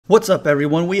What's up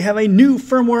everyone, we have a new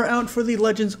firmware out for the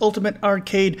Legends Ultimate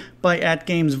Arcade by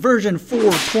AtGames version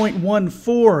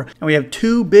 4.14, and we have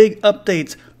two big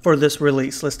updates for this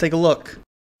release. Let's take a look.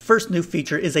 First new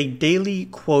feature is a daily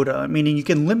quota, meaning you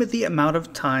can limit the amount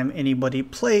of time anybody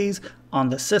plays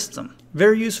on the system.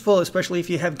 Very useful, especially if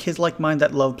you have kids like mine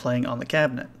that love playing on the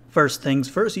cabinet. First things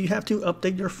first, you have to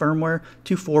update your firmware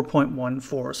to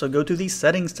 4.14, so go to the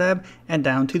Settings tab and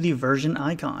down to the version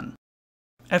icon.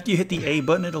 After you hit the A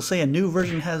button, it'll say a new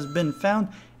version has been found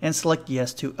and select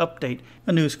yes to update.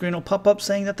 A new screen will pop up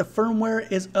saying that the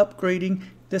firmware is upgrading.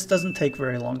 This doesn't take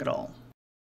very long at all.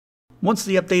 Once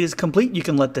the update is complete, you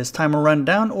can let this timer run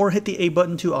down or hit the A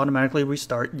button to automatically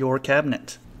restart your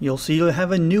cabinet. You'll see you'll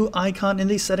have a new icon in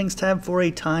the Settings tab for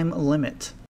a time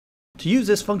limit. To use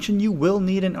this function, you will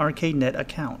need an ArcadeNet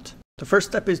account. The first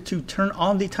step is to turn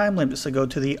on the time limit, so go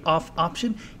to the off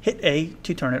option, hit A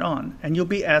to turn it on, and you'll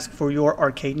be asked for your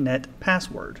ArcadeNet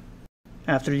password.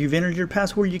 After you've entered your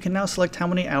password, you can now select how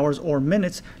many hours or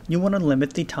minutes you want to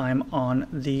limit the time on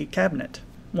the cabinet.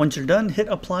 Once you're done, hit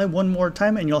apply one more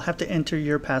time and you'll have to enter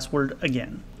your password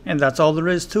again. And that's all there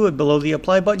is to it. Below the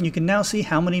apply button, you can now see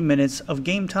how many minutes of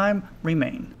game time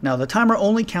remain. Now the timer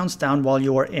only counts down while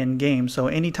you are in game, so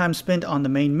any time spent on the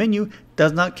main menu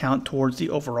does not count towards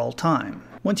the overall time.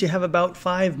 Once you have about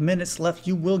 5 minutes left,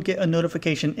 you will get a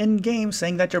notification in game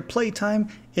saying that your play time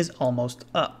is almost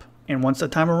up. And once the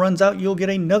timer runs out, you'll get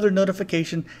another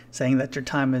notification saying that your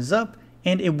time is up,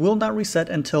 and it will not reset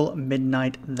until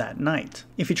midnight that night.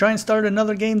 If you try and start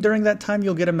another game during that time,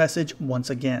 you'll get a message once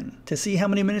again. To see how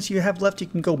many minutes you have left, you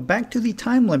can go back to the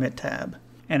time limit tab.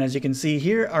 And as you can see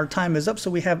here, our time is up, so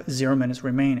we have 0 minutes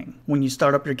remaining. When you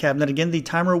start up your cabinet again, the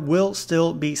timer will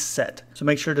still be set. So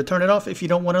make sure to turn it off if you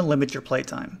don't want to limit your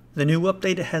playtime. The new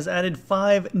update has added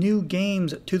 5 new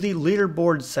games to the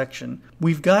leaderboard section.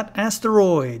 We've got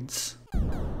Asteroids,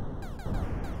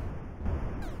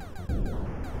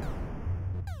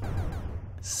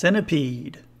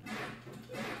 Centipede,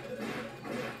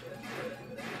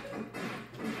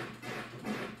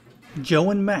 Joe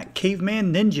and Mac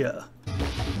Caveman Ninja,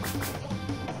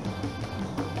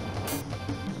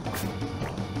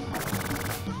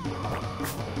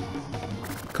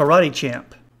 Karate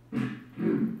Champ,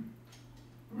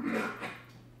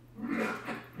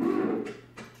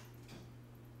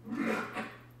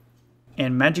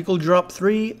 and Magical Drop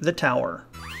 3, The Tower.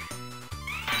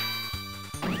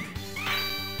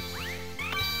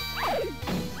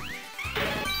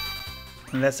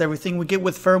 And that's everything we get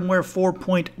with firmware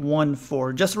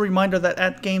 4.14. Just a reminder that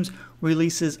AtGames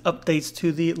releases updates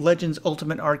to the Legends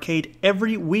Ultimate Arcade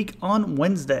every week on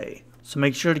Wednesday. So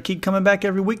make sure to keep coming back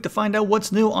every week to find out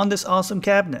what's new on this awesome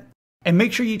cabinet. And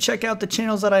make sure you check out the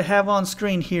channels that I have on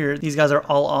screen here. These guys are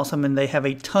all awesome and they have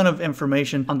a ton of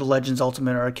information on the Legends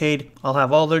Ultimate Arcade. I'll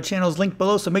have all their channels linked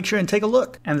below, so make sure and take a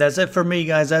look. And that's it for me,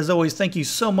 guys. As always, thank you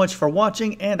so much for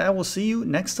watching, and I will see you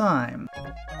next time.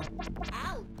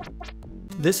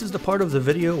 This is the part of the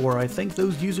video where I thank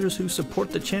those users who support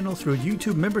the channel through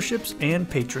YouTube memberships and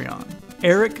Patreon.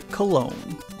 Eric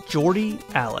Cologne, Jordy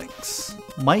Alex,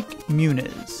 Mike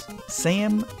Muniz,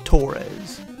 Sam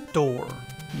Torres, Dor,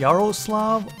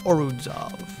 Yaroslav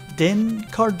Orudzov, Den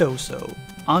Cardoso,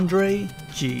 Andre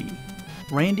G,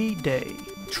 Randy Day,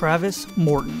 Travis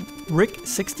Morton, Rick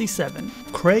 67,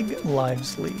 Craig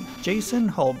Livesley, Jason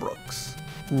Hallbrooks,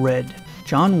 Red,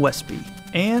 John Westby,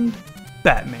 and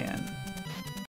Batman.